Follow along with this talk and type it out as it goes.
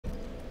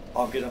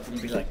I'll get up and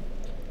be like,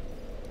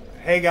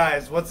 Hey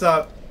guys, what's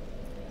up?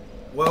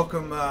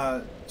 Welcome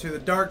to the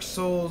Dark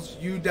Souls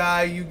You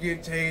Die, You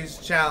Get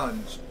Tased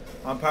challenge.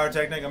 I'm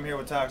Pyrotechnic, I'm here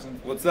with Toxin.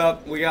 what's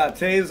up? We got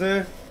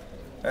Tazer,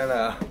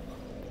 and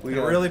we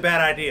got a really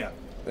bad idea.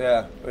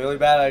 Yeah, really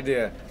bad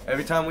idea.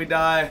 Every time we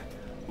die,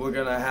 we're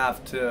gonna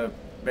have to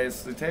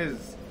basically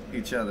tase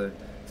each other.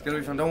 It's gonna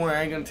be fun. Don't worry,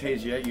 I ain't gonna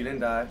tase you yet. You didn't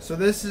die. So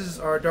this is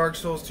our Dark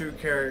Souls 2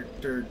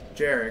 character,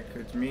 Jarek.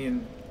 It's me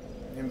and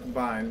him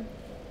combined.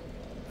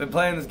 Been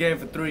playing this game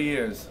for 3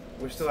 years.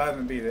 We still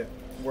haven't beat it.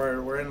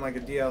 We're in like a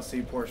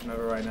DLC portion of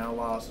it right now,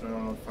 lost, and I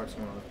don't know what the fuck's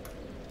going on.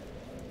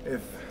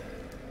 If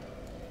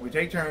we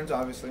take turns,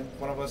 obviously, if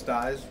one of us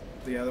dies,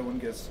 the other one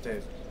gets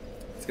tased.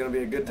 It's gonna be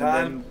a good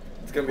time.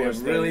 It's gonna be a course,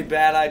 really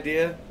bad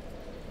idea,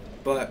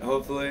 but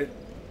hopefully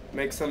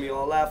make some of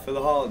y'all laugh for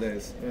the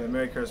holidays. Yeah,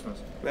 Merry Christmas.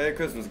 Merry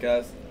Christmas,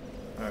 guys.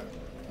 Alright.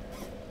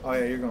 Oh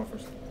yeah, you're going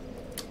first.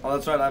 Oh,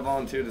 that's right. I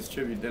volunteered as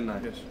tribute, didn't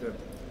I? Yes, you did.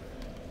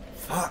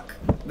 Fuck.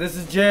 This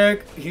is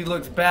Jarek. He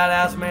looks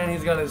badass, man.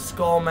 He's got his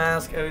skull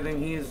mask, everything.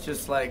 He is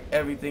just like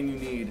everything you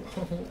need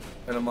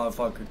in a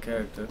motherfucker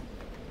character.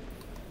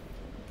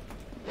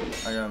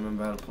 I gotta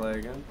remember how to play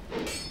again.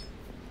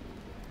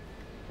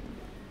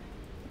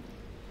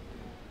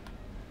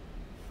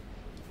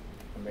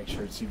 I'll make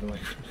sure it's even like.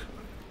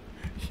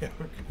 Yeah,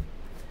 we're good.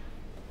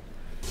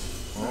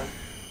 Well,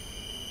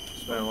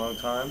 it's been a long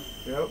time.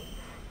 Yep.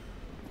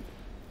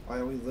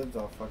 Why we lived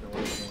off fucking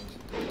white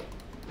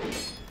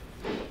things?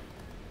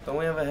 Don't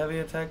we have a heavy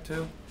attack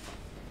too?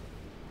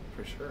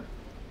 For sure.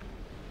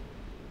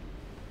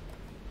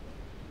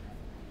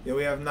 Yeah,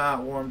 we have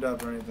not warmed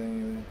up or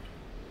anything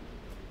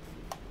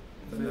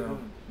either. No,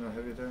 no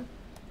heavy attack.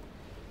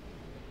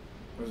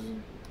 What is it?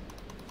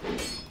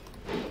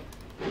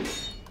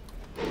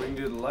 We can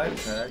do the light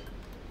attack.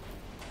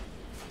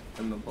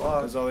 And the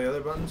block. Does all the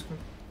other buttons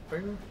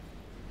configure?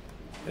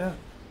 Yeah.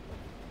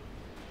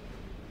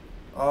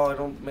 Oh, I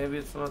don't. Maybe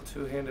it's not a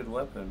two-handed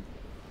weapon.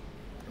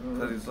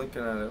 Because he's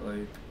looking at it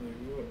like.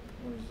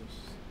 What is this?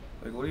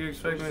 Like, what do you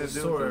expect me to do?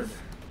 Sword. With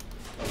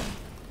this?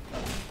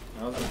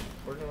 How's it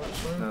working like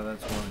sword? No,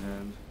 that's one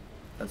hand.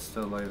 That's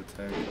still light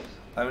attack.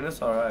 I mean,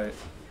 it's alright.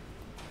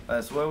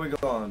 Alright, so where are we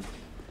going?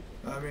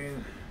 I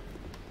mean,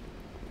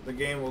 the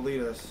game will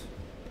lead us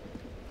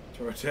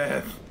to our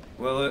death.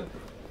 Will it?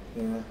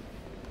 Yeah.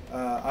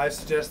 I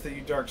suggest that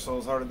you Dark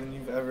Souls harder than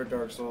you've ever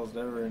Dark Souls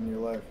ever in your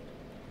life.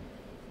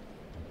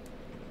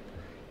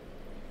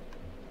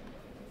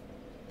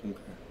 Okay.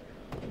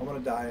 I'm gonna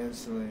die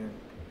instantly and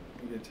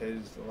you get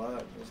tased a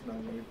lot. It's not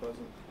gonna be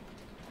pleasant.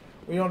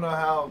 We don't know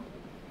how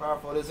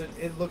powerful it is.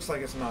 It looks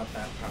like it's not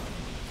that powerful.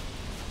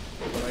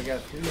 But I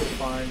guess we will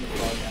find the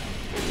bug out.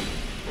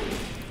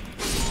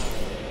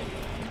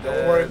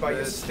 Don't worry about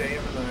your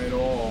stamina at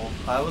all.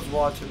 I was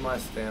watching my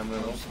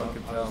stamina. Don't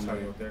fucking tell me. There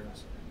it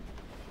goes.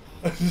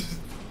 There's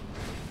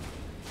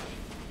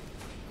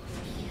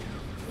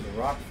a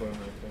rock floating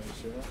right there. You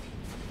see that?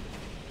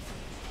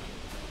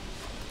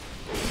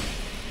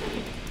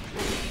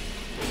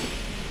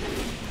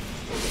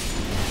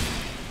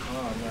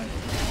 Oh, nice.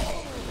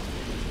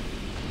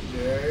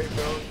 Jay,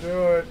 don't do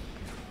it.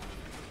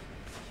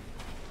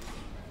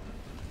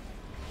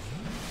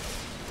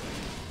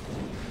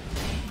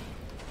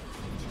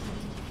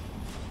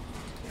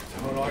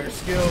 Throwing all your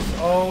skills.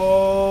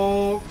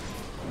 Oh!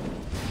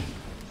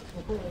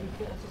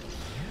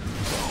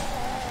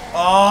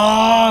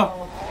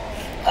 Oh!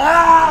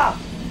 Ah!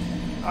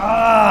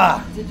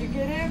 Ah! Did you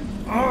get him?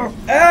 Oh!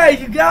 Hey,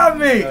 you got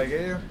me! Did I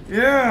get you?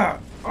 Yeah!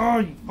 Oh,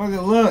 you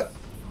fucking look!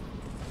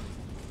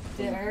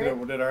 Did it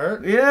hurt? Did it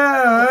hurt?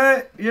 Yeah,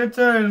 alright. Your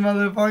turn,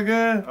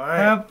 motherfucker. All right.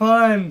 Have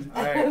fun.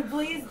 Alright.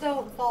 Please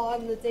don't fall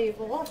on the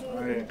table.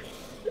 Alright.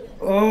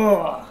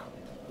 Oh!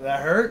 Did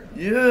that hurt?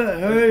 Yeah, it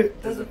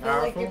hurt. Does Is it it feel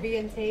like powerful? you're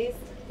being tased?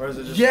 Or is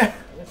it just Yeah!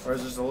 Or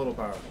is it just a little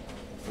powerful?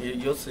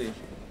 You'll see.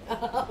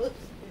 Oh,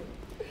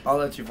 I'll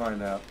let you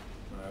find out.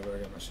 I better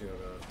get my shield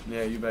out.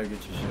 Yeah, you better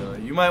get your shit out.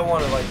 You might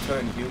want to, like,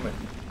 turn human.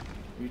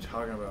 What are you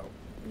talking about?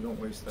 We don't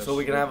waste that So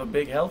we can shit. have a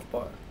big health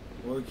bar.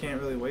 Well, we can't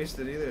really waste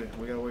it either.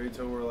 We gotta wait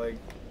until we're like,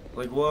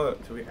 Like what?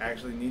 until we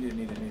actually need it.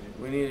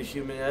 We need a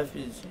human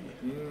effigy.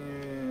 Yeah.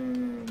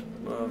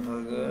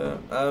 Motherfucker.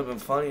 That would have been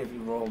funny if you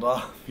rolled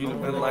off. You'd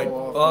have been like,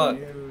 Roll off fuck. on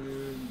you,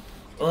 dude.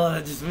 Oh,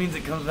 that just means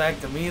it comes back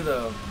to me,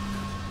 though.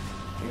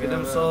 Look at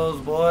them man.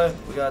 souls, boy.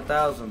 We got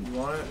 1,000. You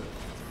want it?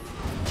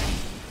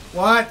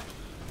 What?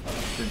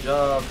 Good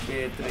job,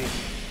 K3.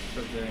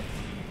 Okay.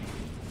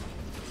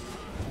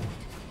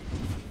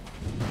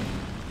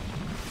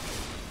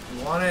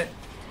 You want it?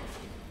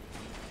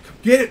 Come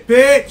get it,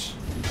 bitch!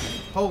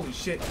 Holy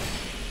shit.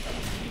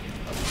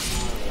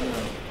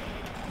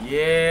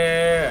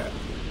 Yeah.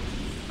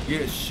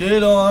 Get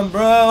shit on,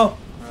 bro.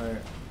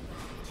 Alright.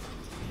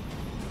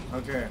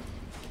 Okay.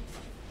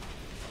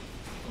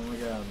 Oh my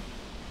god.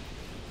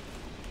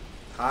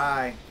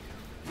 Hi.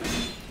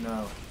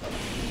 No.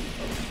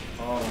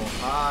 Oh,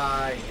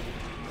 hi.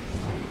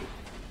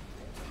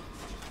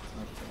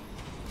 Okay.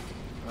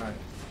 Alright.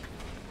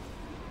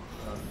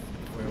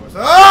 Wait, what's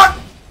up?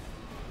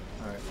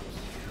 Alright.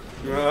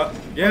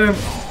 Get him.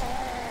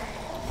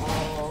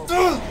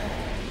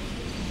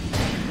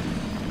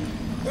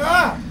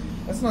 Ah!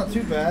 That's not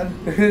too bad.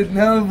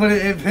 No, but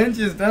it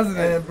pinches, doesn't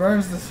And it? it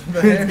burns this.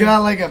 It's got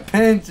like a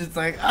pinch. It's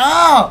like,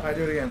 oh! Alright,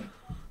 do it again.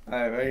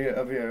 Alright, right here,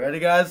 up here. Ready,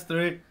 guys?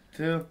 3,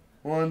 2,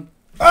 1.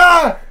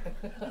 Ah!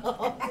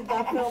 Oh, did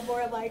that feel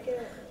more like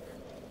it?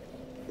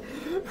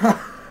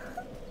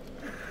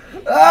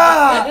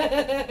 Ah!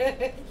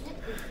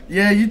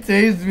 Yeah, you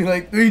tased me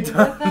like 3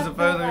 times.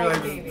 Supposedly,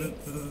 like, Baby.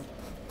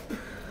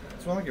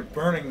 It's not like you're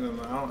burning them.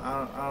 I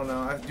don't know.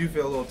 I do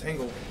feel a little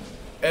tingle.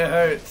 it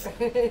hurts. I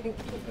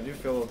do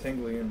feel a little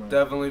tingly in my.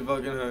 Definitely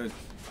fucking hurts.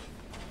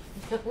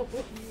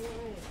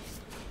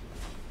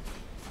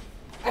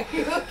 Are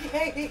you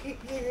okay?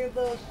 You're a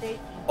little shaky.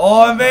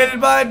 Oh, invaded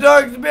by a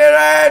dark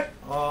spirit!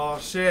 Oh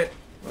shit!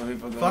 Oh, he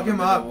fucking Fuck him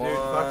did up, it dude.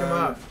 Fuck him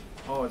once. up.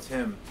 Oh, it's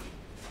him.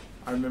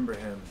 I remember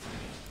him.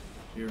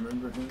 Do you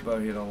remember him? But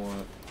he don't want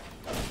it.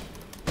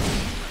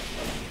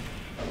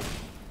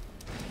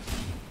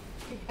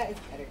 You guys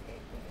better get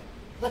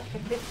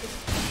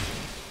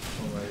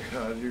Oh my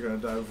god, you're gonna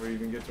die before you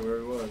even get to where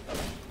he was.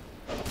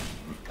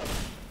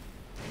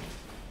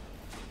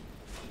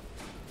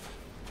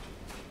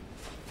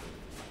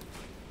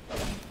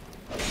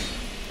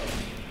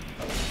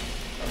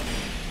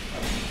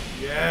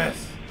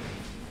 Yes!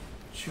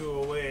 Chew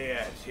away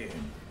at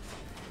him.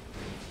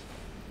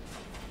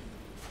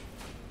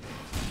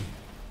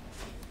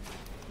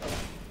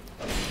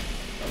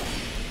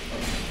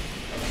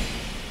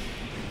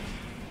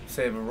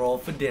 Save a roll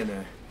for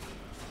dinner.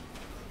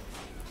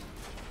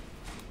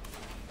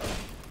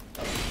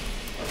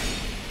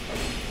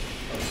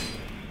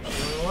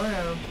 Sure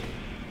am.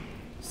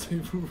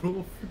 Save a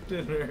roll for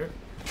dinner.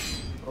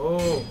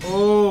 Oh,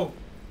 oh!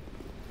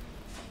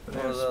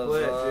 Banana One of those,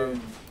 split,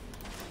 dude.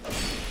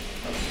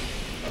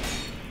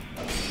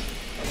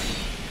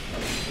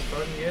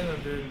 Fucking get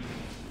him, dude.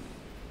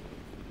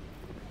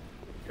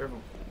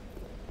 Careful.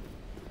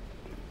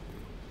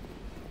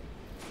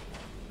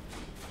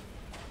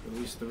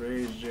 Release the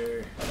rage,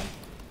 Jerry.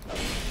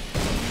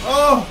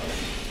 Oh!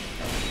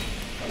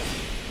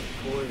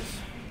 Boys.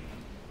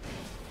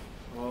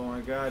 Oh my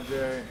god,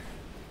 Jerry.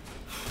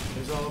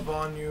 It's all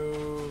upon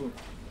you.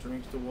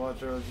 Drinks the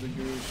water as the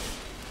goose.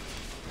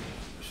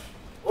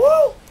 Woo!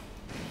 Oh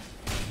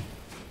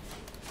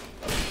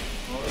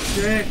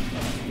shit!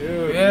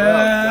 Dude,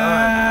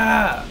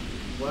 Yeah!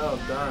 well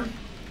done.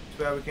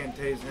 Too bad we can't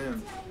tase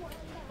him.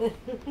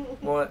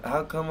 What?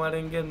 How come I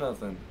didn't get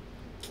nothing?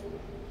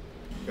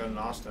 Got an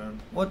Austin.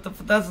 What the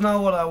f- That's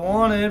not what I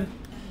wanted.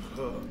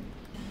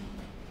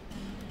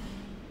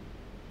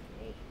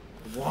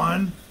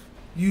 One?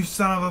 You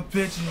son of a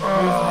bitch and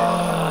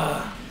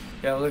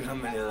you're Yeah, look how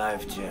many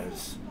life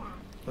gems.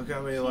 Look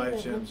how many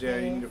life gems. Yeah,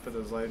 you need to put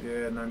those life.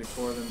 Yeah,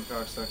 94 of them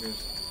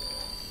cocksuckers.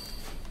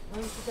 Why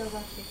don't you go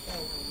watch your show,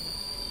 honey?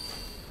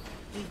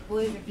 These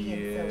boys are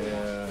being so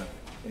Yeah.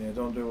 Yeah,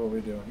 don't do what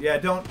we do. Yeah,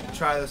 don't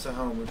try this at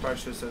home. We probably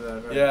should have said that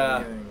right at Yeah.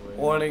 the beginning. but-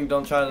 Warning,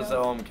 don't try this at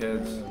home,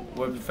 kids. Yeah.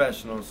 We're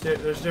professionals.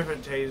 There's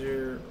different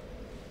taser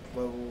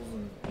levels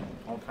and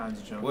all kinds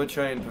of junk. We're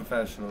trained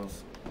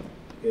professionals.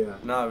 Yeah.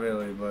 Not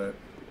really, but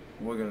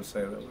we're gonna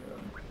say that we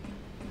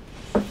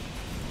are.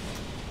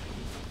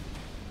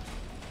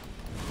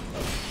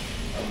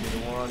 I'll be the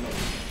one.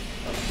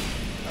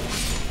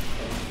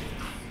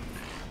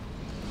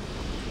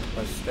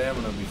 My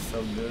stamina will be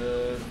so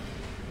good.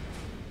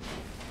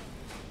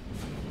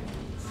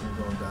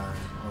 We're gonna die.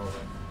 Oh.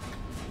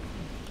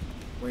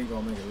 We ain't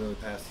gonna make it really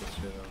past this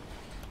shit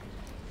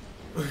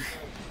though.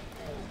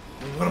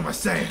 What am I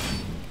saying?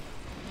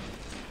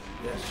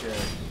 Yes, Jerry.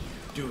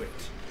 Do it.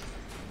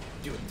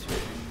 Do it.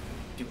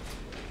 Do it.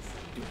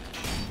 Do it.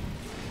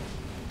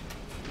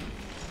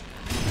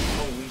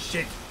 Holy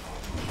shit.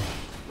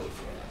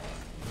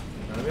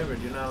 Now remember,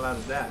 you're not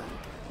allowed to die.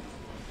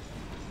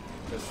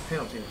 There's a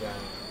penalty of dying.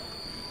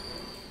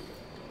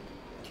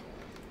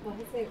 Why is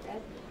it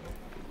red?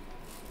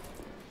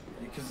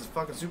 Because it's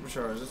fucking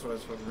supercharged. That's why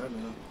it's fucking red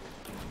now.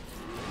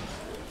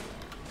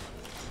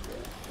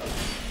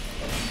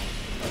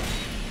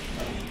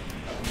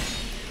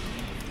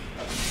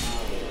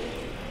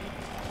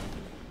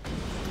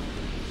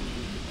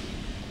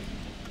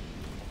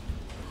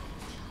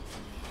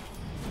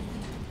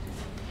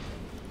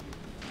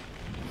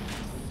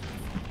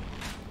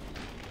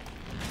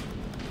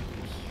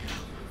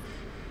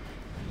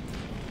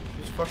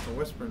 He's fucking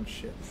whispering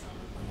shit.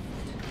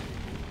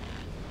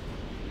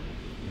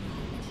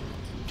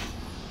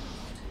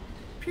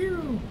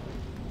 Pew!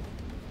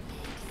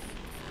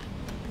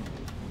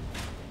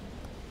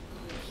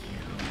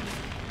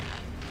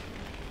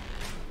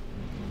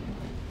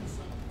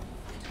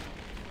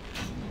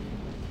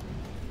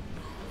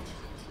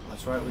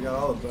 That's right, we got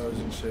all the bows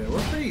and shit.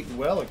 We're pretty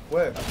well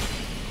equipped.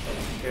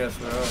 Yes,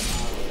 we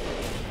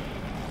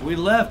are. We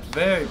left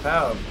very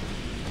powerful.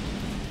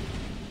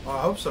 Oh,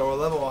 I hope so. We're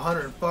level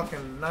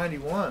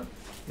 191.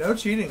 No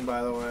cheating,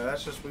 by the way.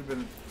 That's just we've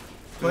been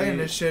playing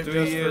this shit 3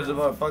 just years for of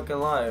our fucking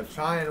life.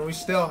 trying, and we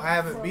still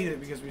haven't beat it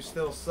because we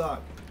still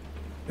suck.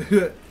 Like,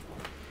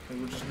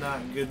 we're just not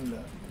good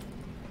enough.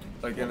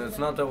 Like, and it's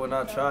not that we're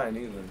not trying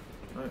either.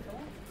 Right.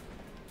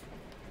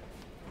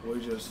 We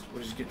just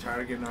get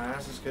tired of getting our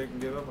asses kicked and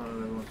give up on it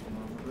every once in a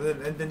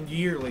while. And then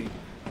yearly,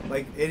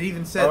 like it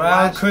even said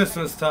around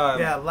Christmas time.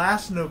 Yeah,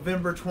 last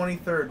November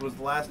 23rd was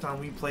the last time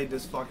we played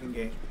this fucking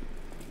game.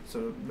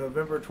 So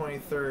November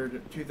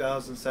 23rd,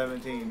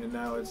 2017, and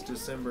now it's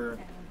December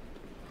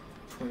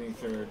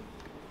 23rd.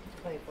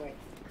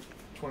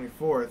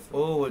 24th.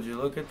 Oh, would you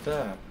look at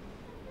that?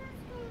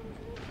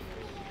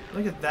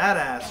 Look at that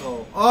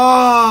asshole.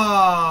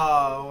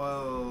 Oh,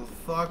 well,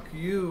 fuck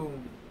you.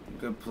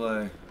 Good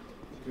play.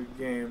 Good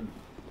game.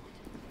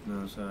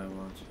 No, sorry,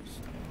 watch this.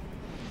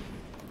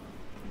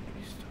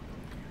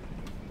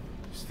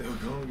 Still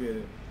gonna get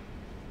it.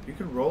 You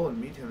can roll and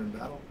meet him in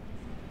battle.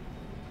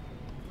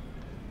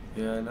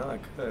 Yeah, I know I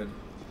could.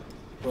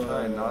 But,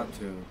 Try not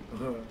to.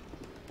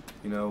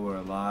 You know, we're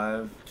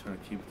alive. Trying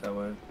to keep it that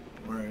way.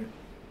 Right.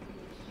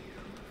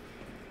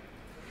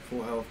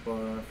 Full health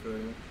bar after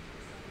you.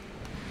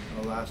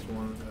 Oh, last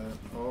one.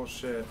 Oh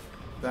shit.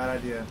 Bad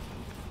idea.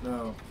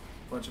 No.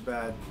 Bunch of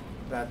bad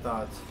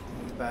thoughts.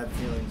 Bad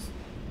feelings.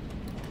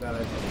 Bad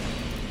idea.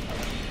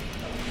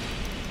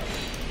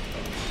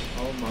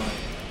 Oh my.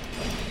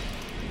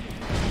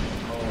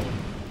 Oh.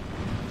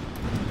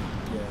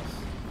 Yes.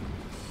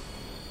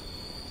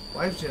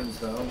 Life gems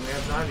though. We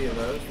have 90 of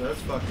those.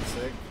 That's fucking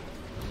sick.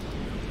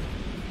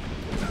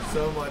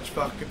 So much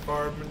fucking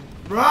farming.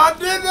 Rod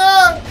did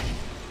that!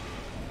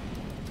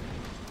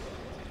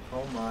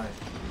 Oh my.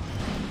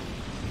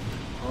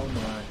 Oh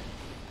my.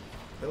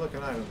 Hey, look,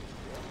 an item.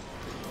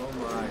 Oh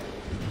my.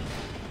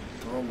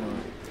 Oh my.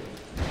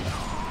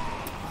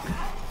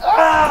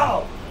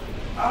 Ow!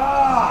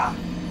 Ah!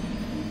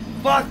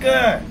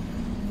 Fucker!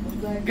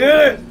 Get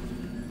it!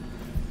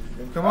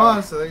 Come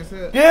on, so they can see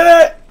it. Get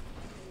it!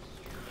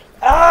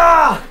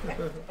 Ah!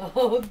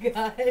 Oh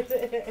god.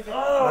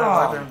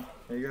 Oh.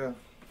 There you go.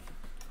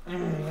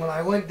 When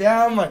I went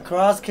down, my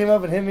cross came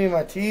up and hit me in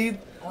my teeth.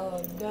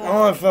 Oh no.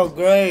 Oh, it felt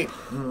great.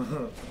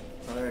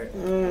 Alright.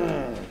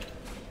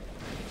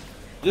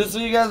 Just so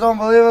you guys don't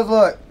believe us,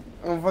 look.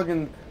 I'm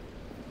fucking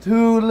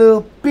 2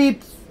 little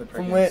beeps They from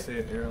probably where. can't see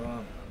it here. Hold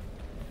on.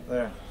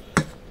 There.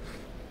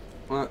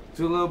 Look,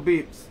 2 little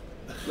beeps.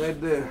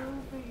 Right there.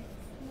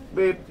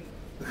 Beep.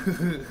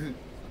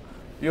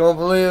 You won't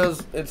believe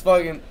us? It's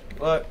fucking.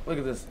 Look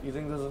at this. You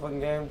think this is a fucking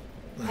game?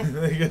 I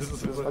guess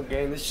This is a fucking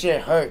game. This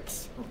shit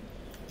hurts.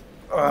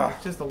 Ugh.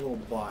 It's just a little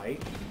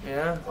bite.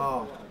 Yeah?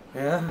 Oh.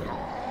 Yeah?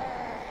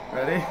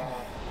 Ready?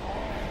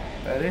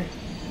 Ready?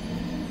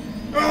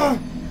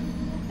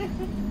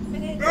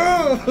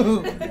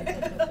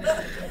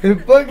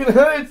 It fucking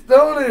hurts,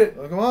 don't it?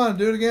 Oh, come on,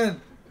 do it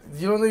again.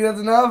 You don't think that's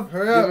enough?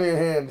 Hurry up. Give me a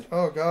hand.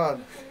 Oh, God.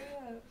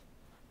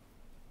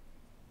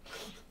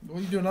 What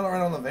are you doing? Not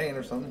right on the vein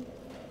or something.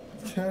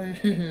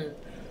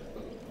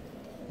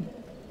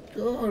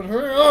 God,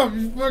 hurry up.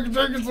 You're fucking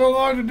taking so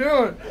long to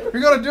do it. If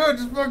you gotta do it,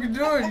 just fucking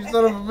do it, you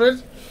son of a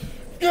bitch.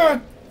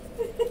 God.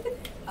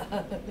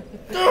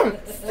 Do it.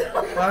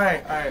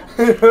 Alright. I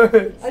just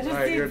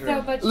Alright, need your so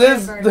turn. much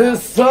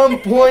There's some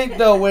point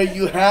though where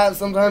you have,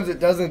 sometimes it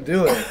doesn't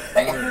do it.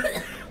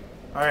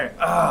 Alright.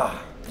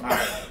 Ah.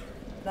 Alright.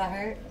 That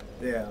hurt?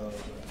 Yeah.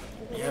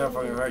 Yeah,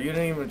 fucking right. You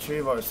didn't even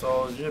retrieve our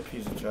souls. You're a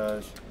piece of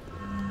trash.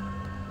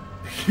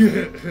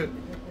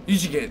 You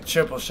should get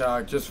triple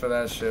shock just for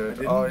that shit.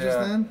 Didn't Oh you just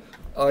yeah. then?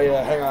 Oh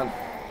yeah. Hang on.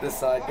 This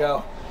side.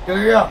 Go.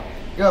 Go.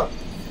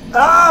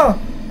 Ow!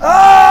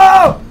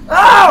 Ow!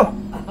 Ow!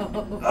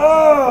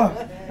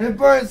 Oh! It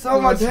burns so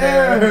much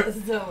hair.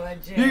 So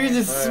much You can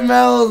just Alright.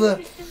 smell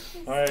the.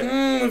 Alright.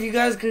 If you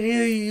guys could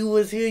hear you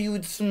was here, you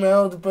would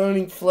smell the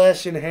burning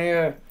flesh and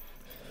hair.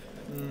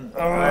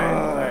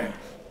 Alright.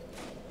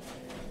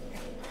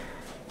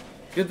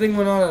 Good thing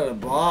we're not at a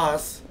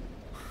boss.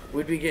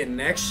 We'd be getting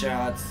neck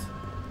shots.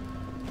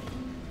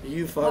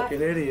 You fucking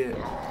What? idiot.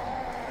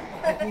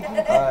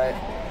 Alright.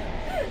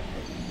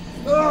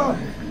 Oh!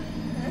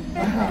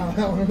 Wow,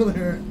 that one really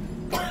hurt.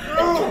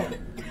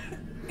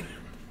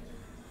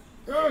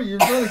 Oh, you're in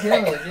front of the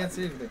camera. I can't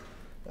see anything.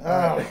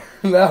 That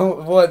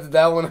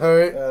that one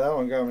hurt? Yeah, that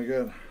one got me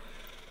good.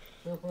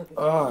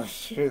 Oh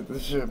shit,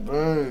 this shit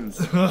burns.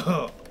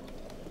 Look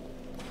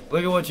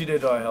at what you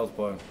did to our health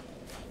bar.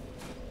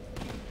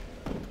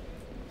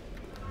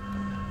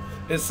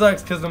 It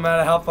sucks because no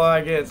matter how far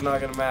I get, it's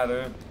not gonna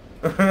matter.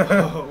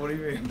 Oh, what do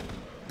you mean?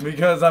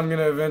 Because I'm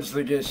gonna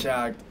eventually get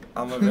shocked.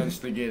 I'm gonna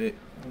eventually get it.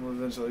 I'm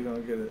eventually gonna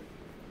get it.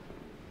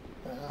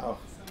 Ow.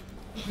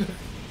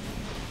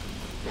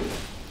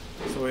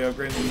 So we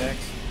upgrade the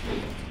next?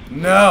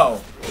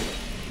 No!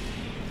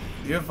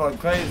 You're fucking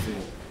crazy.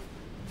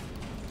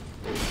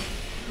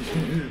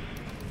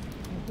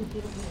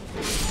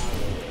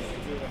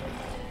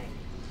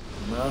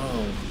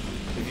 No.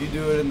 If you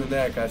do it in the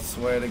neck, I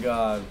swear to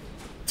God.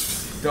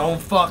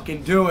 Don't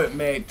fucking do it,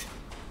 mate.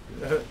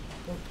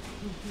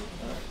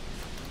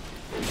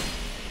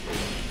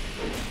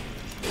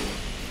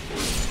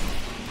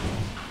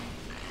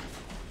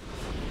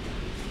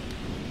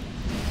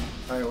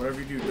 Alright,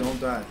 whatever you do, don't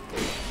die.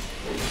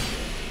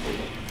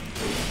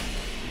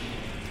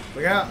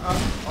 Look out.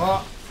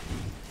 Oh.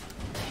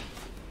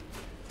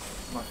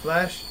 My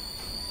flash.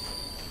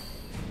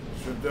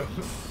 Should do.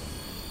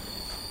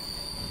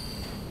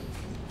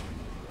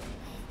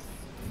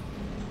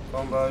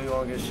 Come on, bro, you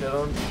wanna get shit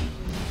on?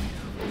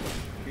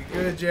 Be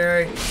good,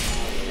 Jerry. What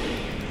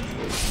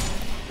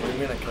do you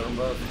mean I killed them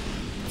both?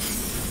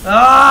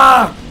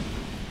 Ah!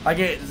 I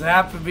get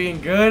zapped for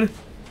being good?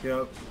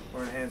 Yup.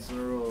 We're enhancing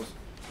the rules.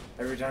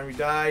 Every time you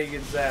die, you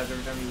get zapped.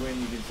 Every time you win,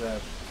 you get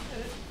zapped.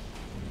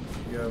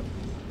 Yup.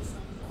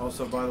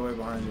 Also, by the way,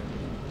 behind you.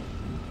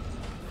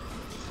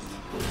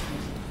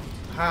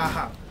 Ha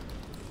ha.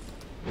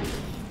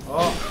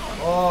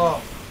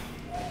 Oh.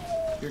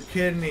 Your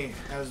kidney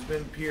has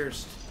been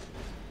pierced.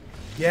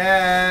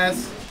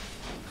 Yes.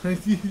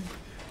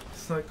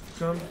 It's like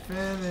come to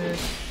finish.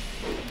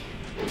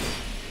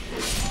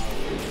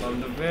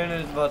 I'm to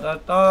finish, but I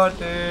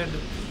started.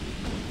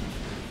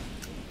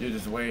 You're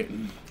just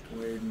waiting.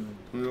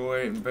 You're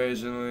waiting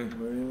patiently.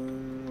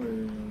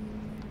 Waiting.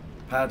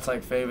 Pat's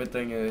like favorite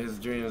thing in his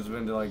dream has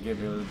been to like get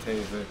me with a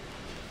taser.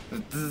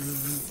 You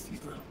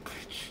little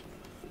bitch.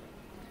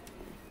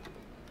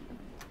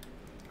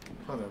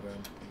 Not that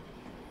bad.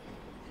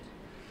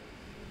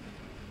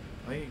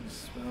 I can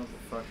smell the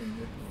fucking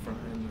dip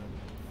frying them.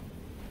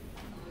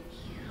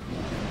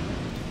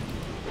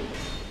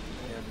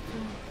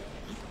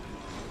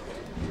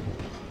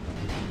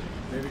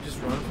 Maybe just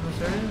run from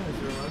this area? Is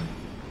there a run?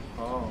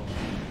 Oh.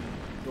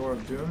 Door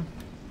of Doom?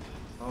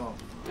 Oh.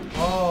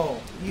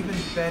 Oh! Even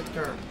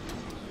better.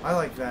 I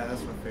like that.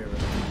 That's my favorite.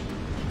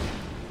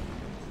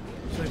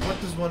 It's like,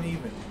 what does one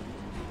even?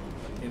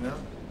 You know?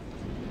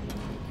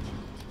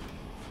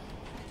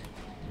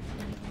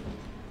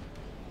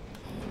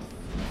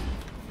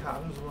 How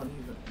does one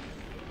even?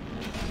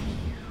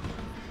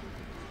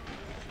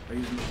 Are you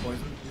using the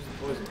poison? Use the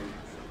poison.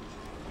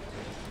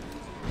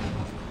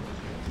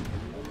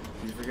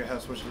 Do you forget how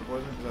to switch to the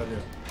poison? Because I do.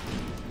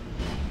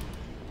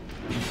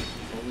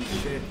 Holy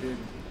shit, dude.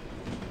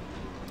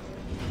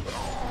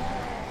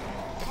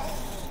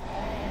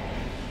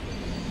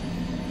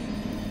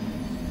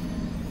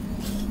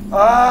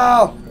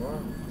 Oh!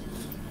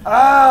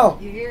 Oh!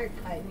 You hear it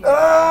cutting you.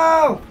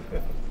 Oh!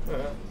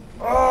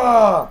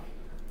 Oh!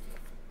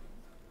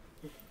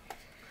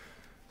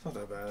 It's not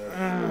that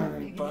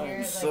bad.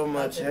 Fucking so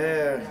much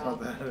hair. It's not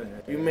that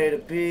bad. You made a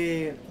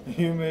pee.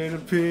 You made a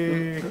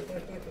pee.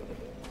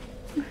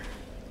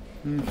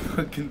 You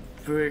fucking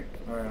prick.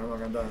 Alright, I'm not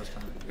gonna die this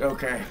time.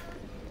 Okay.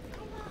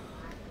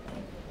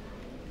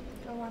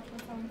 Go watch my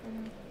phone for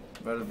me.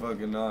 Better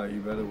fucking not.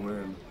 You better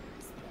win.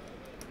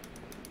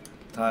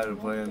 Tired of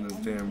playing this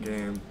damn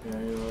game.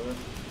 Yeah, you love it?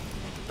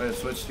 Better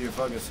switch to your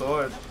fucking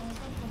sword.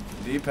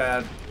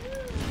 D-pad.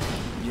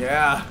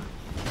 Yeah.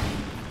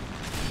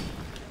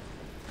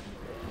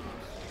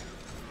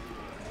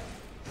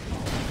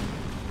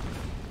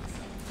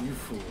 You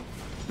fool.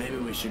 Maybe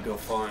we should go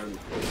farm.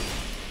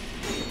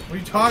 What are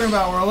you talking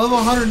about? We're a level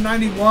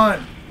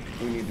 191.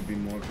 We need to be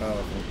more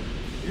powerful.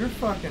 You're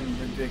fucking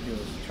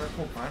ridiculous.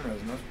 Charcoal pine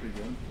resin, that's pretty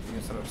good. You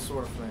can set up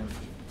sword flame.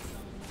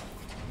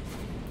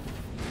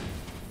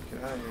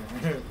 Get out of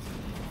here.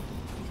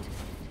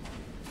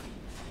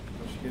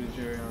 Let's get a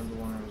Jerry on the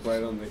one.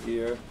 Right on the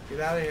ear. Get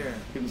out of here.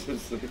 It's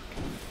just like,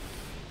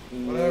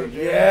 Whatever,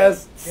 Jerry.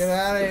 yes! Get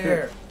out of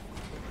here.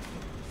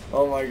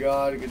 Oh my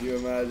god, could you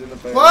imagine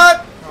if I...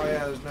 What? Oh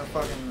yeah, there's no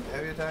fucking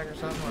heavy attack or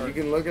something? Or... You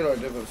can look at our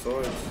different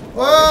swords.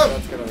 Whoa! Oh,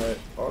 that's gonna hurt.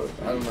 Oh,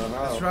 I don't know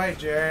how. That's right,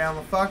 Jerry. I'm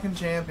a fucking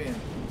champion.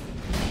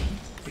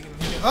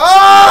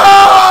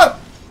 Oh!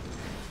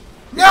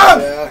 No!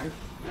 Yeah.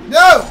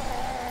 No!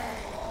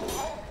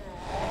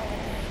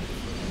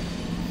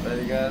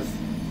 Ready, guys?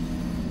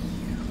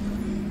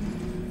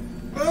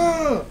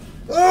 Oh!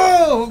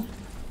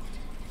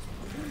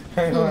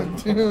 Hang on.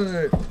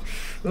 Dude.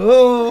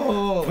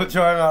 Oh! Put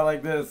your arm out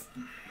like this.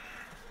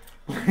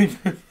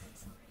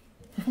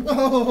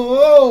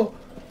 Oh!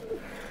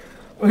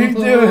 What are you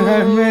doing?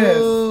 I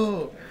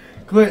missed.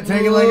 Quit.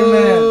 Take it like a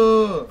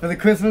man. For the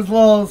Christmas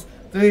lulls.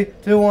 3,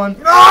 2, 1.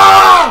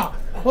 Ah!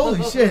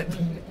 Holy shit!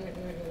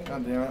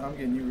 God damn it! I'm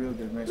getting you real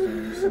good next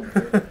time.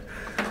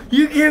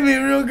 You give me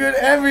real good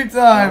every I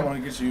time.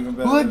 want to get you even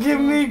better. Look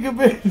at me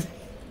compared.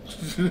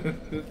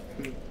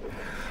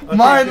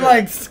 Mine good.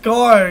 like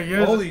scar.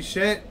 Yours. Holy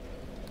shit!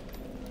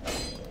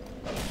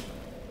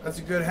 That's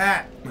a good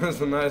hat. That's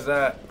a nice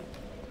hat.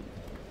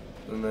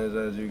 That's a nice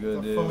hat you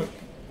good, dude. Fuck?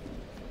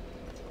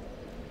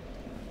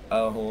 I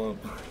don't want.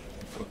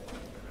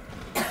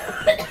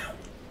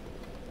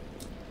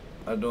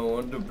 I don't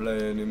want to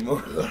play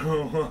anymore. I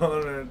don't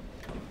want it.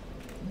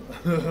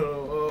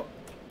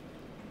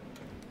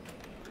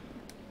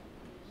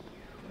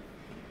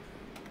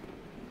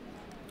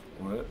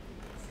 What?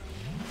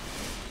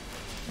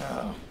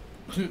 Ow.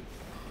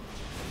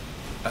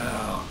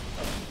 Ow.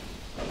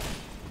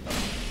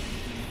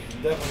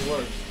 Definitely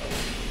works.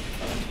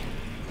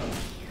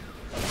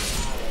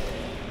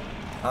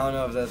 I don't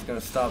know if that's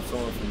gonna stop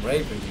someone from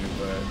raping you,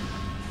 but.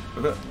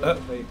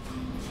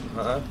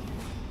 Huh?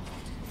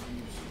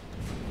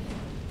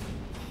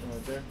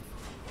 Right there.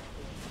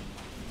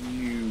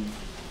 You.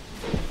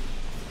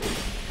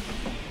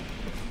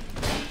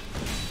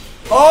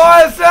 Oh,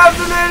 I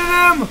assassinated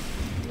him!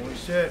 Holy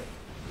shit.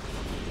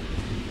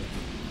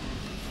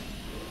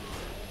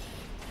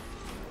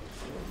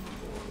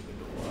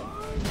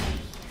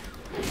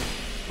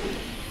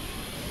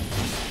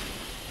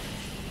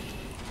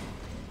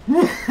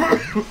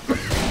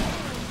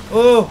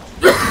 Oh!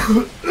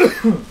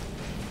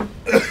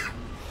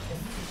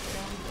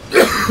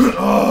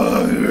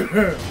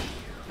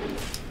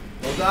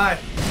 Don't die.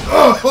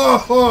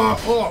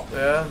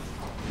 Yeah?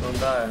 Don't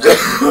die.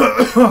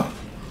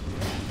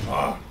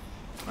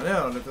 I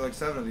know, I feel like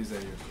 7 of these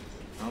at you.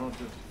 I don't know what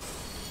to.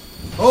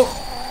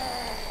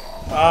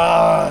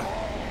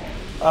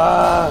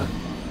 Oh!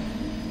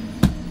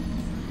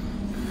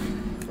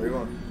 Where you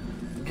going?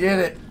 Get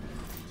it!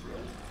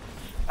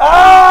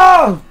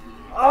 Oh!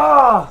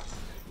 Oh!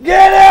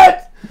 Get it!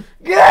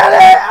 Get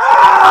it!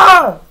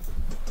 Oh!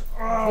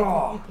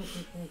 Oh!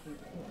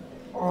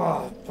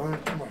 Oh,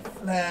 burnt my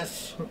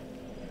flesh.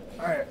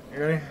 Alright, you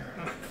ready?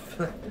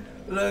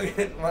 Look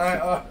at my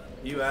arm.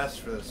 You asked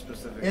for this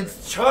specifically.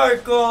 It's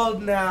charcoal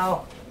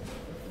now.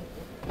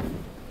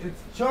 It's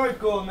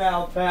charcoal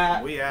now,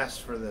 Pat. We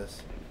asked for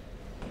this.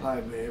 Hi,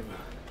 babe.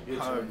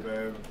 Hi,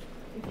 babe.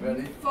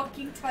 Ready?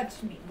 Fucking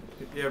touch me.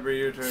 Yeah, bro,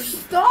 your turn.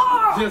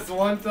 Stop! Just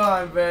one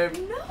time, babe.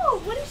 No,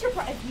 what is your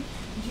problem?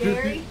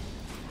 Jerry,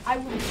 I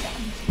will stop.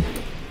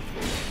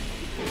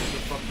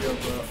 Fuck you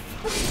up, bro.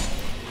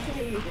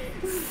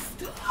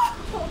 Stop!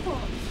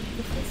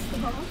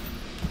 Stop.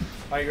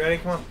 Alright, you ready?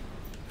 Come on.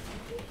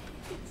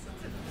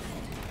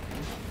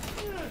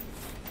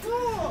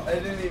 I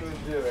didn't even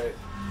do it.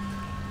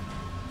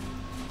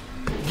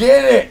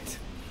 Get it!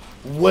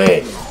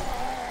 Win!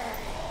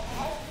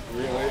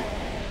 Really?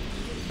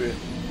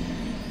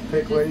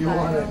 Pick what you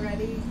want it.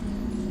 Already?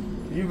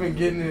 You've been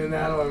getting in and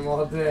out of him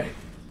all day.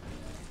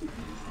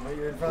 Well,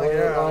 you're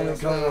We're only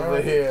coming over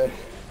right. here.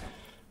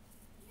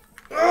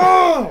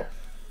 Oh!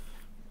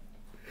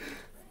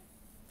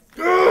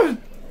 Dude!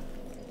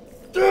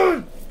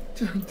 Dude!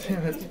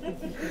 Damn it.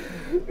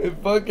 It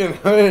fucking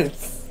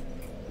hurts.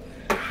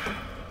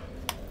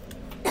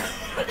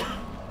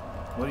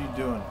 What are you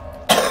doing?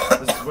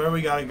 This is where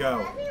we gotta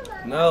go.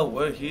 No,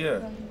 we're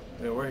here.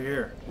 Yeah, we're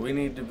here. We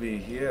need to be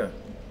here.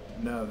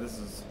 No, this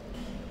is...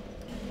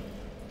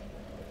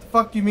 The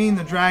fuck you mean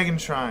the Dragon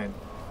Shrine?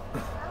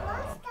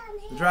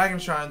 The Dragon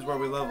Shrine's where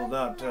we leveled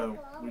up, too.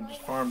 We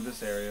just farmed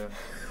this area.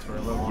 So we're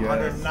level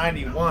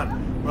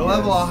 191. We're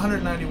level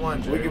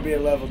 191, Jerry. We could be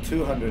at level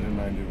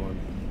 291.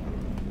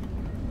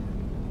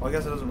 Well, I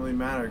guess it doesn't really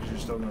matter because you're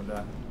still gonna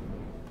die.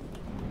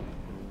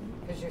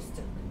 Because you're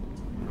still.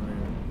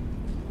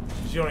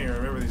 You don't even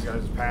remember these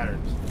guys'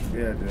 patterns.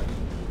 Yeah, I do.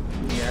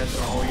 Yeah, it's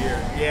the whole year.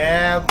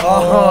 Yeah, boy.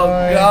 Oh,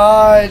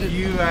 God.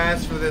 You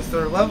asked for this.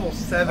 They're level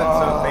 7,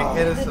 so if they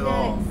hit us at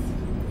all,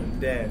 they're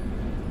dead.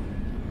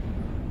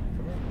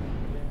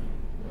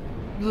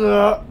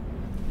 Ugh.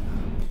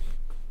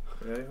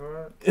 Ready for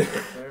it? Ready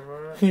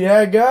for it?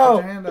 Yeah, go.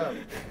 Put your hand up.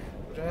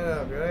 Put your hand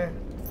up. You ready?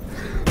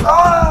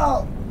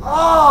 Oh!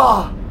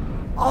 Oh!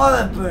 Oh,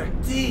 that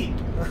burnt deep.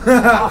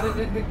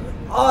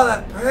 Oh,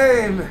 that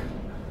pain.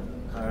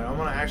 Alright, I'm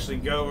gonna actually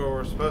go where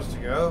we're supposed to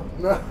go.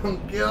 No,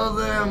 kill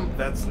them.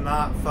 That's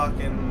not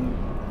fucking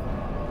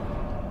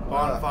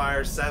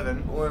Bonfire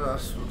 7. We're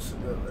not supposed to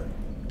do that.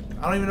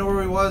 I don't even know where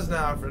we was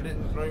now. I don't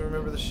even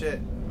remember the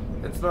shit.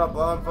 It's not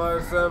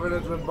Bonfire 7,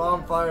 it's been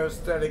Bonfire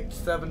Aesthetic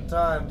 7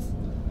 times.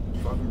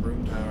 Fucking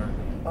Broom Tower.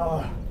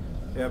 Oh.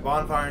 Yeah,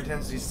 Bonfire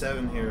Intensity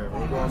 7 here.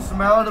 We're going.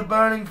 Smell the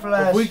burning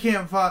flesh. If we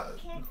can't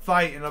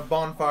fight in a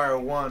Bonfire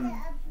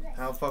 1,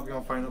 how the fuck we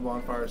gonna fight in a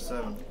Bonfire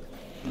 7?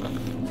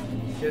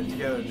 Get it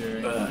together,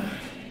 Jerry.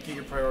 Get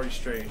your priorities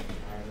straight.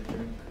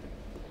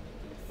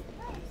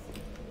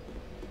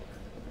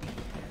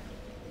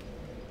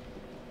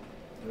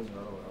 There's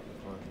not a lot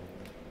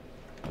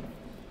of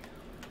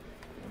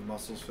My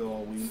muscles feel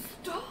all weak.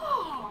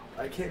 Stop!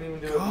 I can't even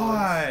do it.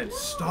 God,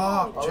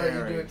 stop, I'll let you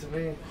Jerry. do it to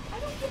me. I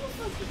don't give a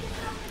fuck. You can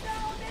have it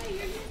all day.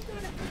 You're just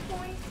doing it for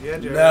points. Yeah,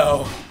 Jerry.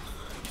 No.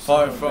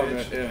 Far Son of a from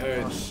bitch. it. It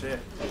hurts. Oh, shit.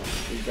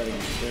 You gotta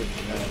get straight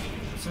from that.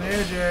 Listen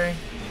here, Jerry.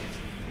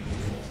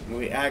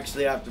 We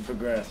actually have to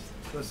progress.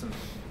 Listen.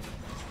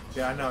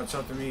 Yeah, I know. It's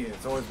up to me.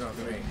 It's always been up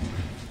to me.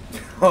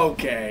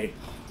 Okay.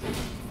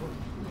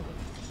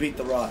 Beat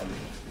the rotten.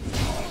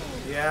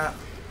 Yeah.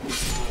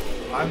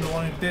 I'm the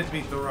one who did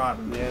beat the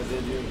Rotten. Yeah,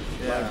 did you?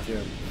 Yeah. Like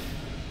him.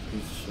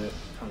 Piece of shit.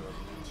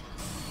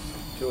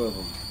 2 of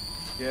them.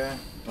 Yeah?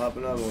 Pop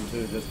another one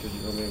too, just because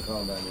you're gonna be in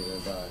combat and you're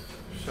gonna die.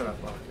 Shut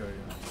up, I'll kill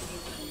you.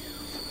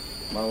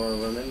 Might wanna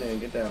run in there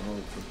and get that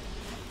home.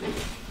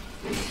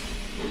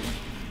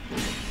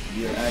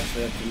 You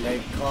actually have to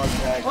make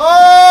contact. Oh!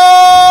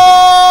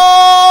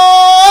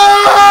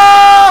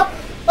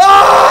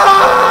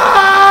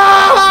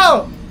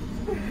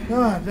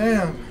 God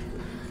damn.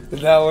 Did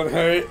that one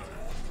hurt?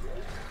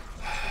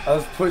 I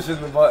was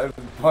pushing the button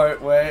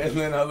part way, and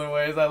then other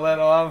ways I let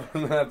off,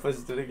 and then I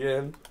pushed it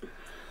again.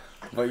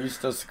 But you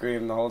still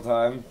screamed the whole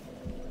time.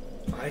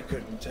 I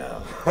couldn't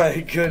tell.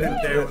 I couldn't.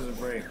 There was a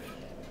break.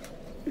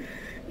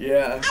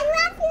 Yeah. I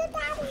love you,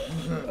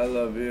 Daddy. I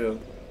love you.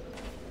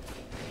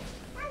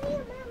 Love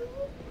you,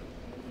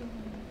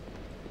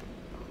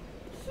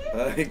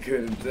 I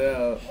couldn't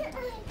tell.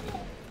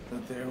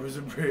 That there was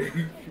a break.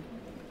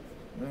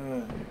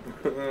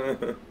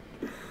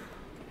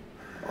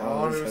 How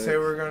long did we say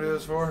we were gonna do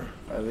this for?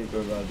 I think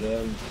we're about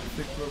done. I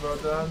think we're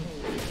about done.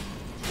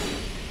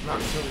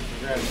 Not until we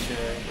progress,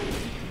 Jay.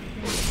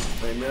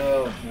 I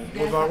know.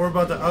 We're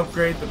about to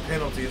upgrade the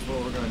penalty is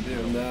what we're gonna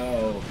do.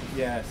 No.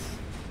 Yes.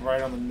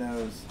 Right on the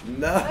nose.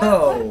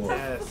 No.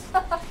 Yes.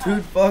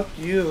 Dude, fuck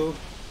you.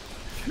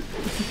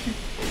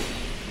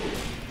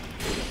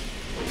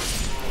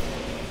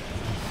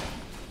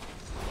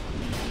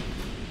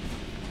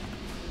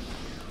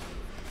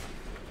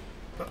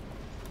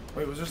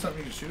 Wait, was there something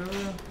you could shoot over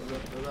there? Was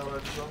that what I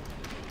just saw?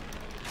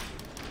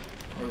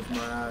 Or was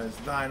my eyes?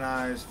 Thine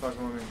eyes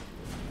fucking with me.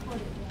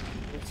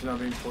 It's not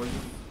being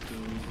poisoned.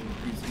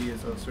 Because he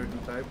is of a certain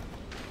type.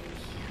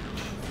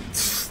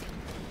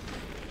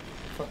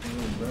 Fucking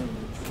really burn.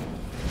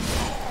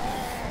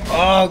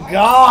 Oh,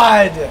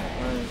 God.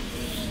 Right.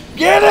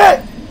 Get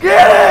it!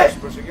 Get it!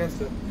 Push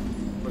against it.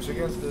 Push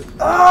against it.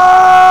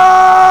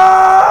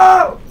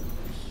 Oh!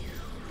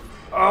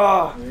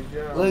 Oh! There you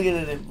go. Look at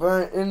it, it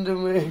burnt into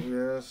me.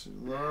 Yes,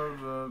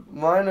 love it.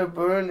 Mine are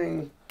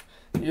burning.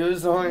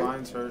 Yours aren't.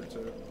 Mine's hurt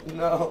too.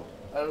 No,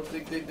 I don't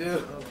think they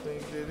do. I don't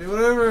think they do.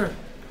 Whatever.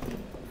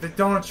 If they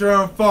don't, it's your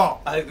own fault.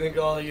 I think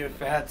all of your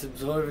fat's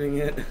absorbing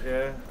it.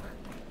 Yeah.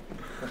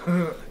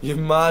 You're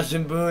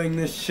Majin Booing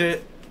this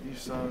shit. You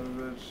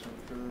son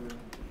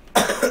of a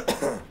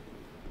bitch.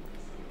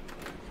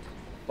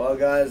 Well,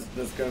 guys,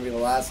 this is gonna be the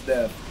last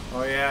death.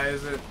 Oh yeah,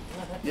 is it?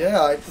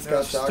 Yeah, I just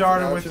got It shocked.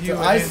 started Now with it's you your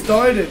turn. I and then-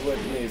 started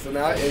with me, so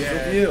now it's Yeah.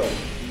 with you.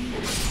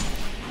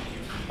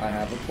 I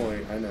have a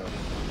point, I know.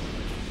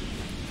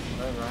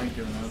 Whatever, I ain't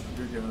giving up.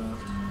 You're giving up.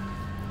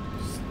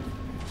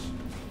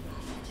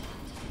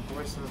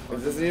 Wasting the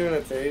Is this even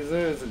a taser,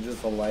 or is it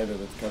just a lighter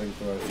that's cutting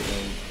through our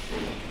skin?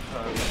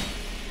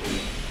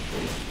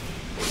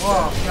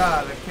 Oh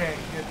god, I can't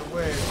get the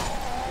way.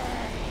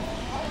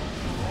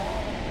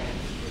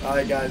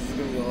 Alright guys, this is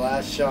gonna be the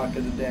last shock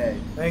of the day.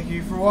 Thank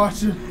you for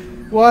watching.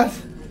 What?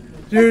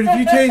 Dude, if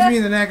you tase me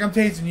in the neck, I'm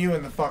tasing you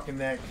in the fucking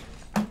neck.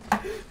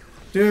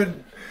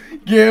 Dude,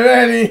 Get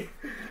ready!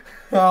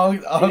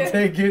 I'll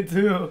take it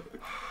too.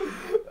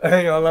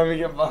 Hang on, let me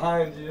get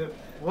behind you.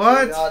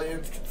 what? The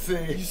audience can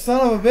see. You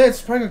son of a bitch,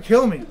 it's probably gonna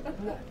kill me.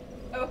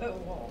 Oh, it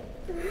won't.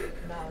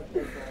 Now it's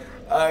good.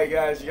 Alright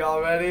guys,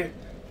 y'all ready?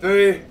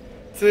 3,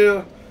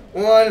 2,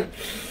 1.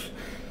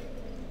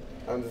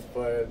 I'm just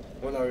playing.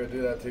 We're not gonna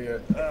do that to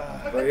you.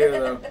 Right here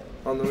though,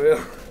 on the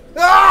wheel.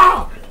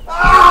 Ah!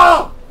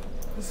 Ah!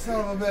 You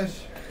son of a bitch.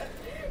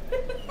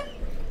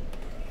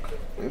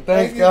 Thanks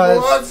Thank guys.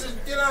 you for watching.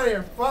 Get out of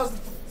here.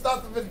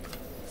 Stop the video.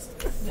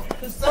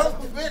 Son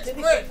of a bitch,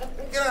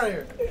 quick. Get out of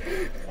here.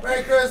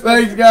 Merry Christmas.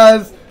 Thanks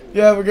guys.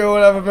 You have a good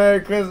one. Have a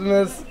Merry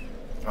Christmas.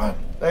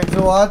 Thanks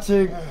for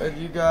watching. And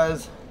you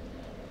guys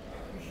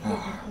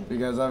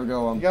have a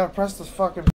good one. You gotta press this fucking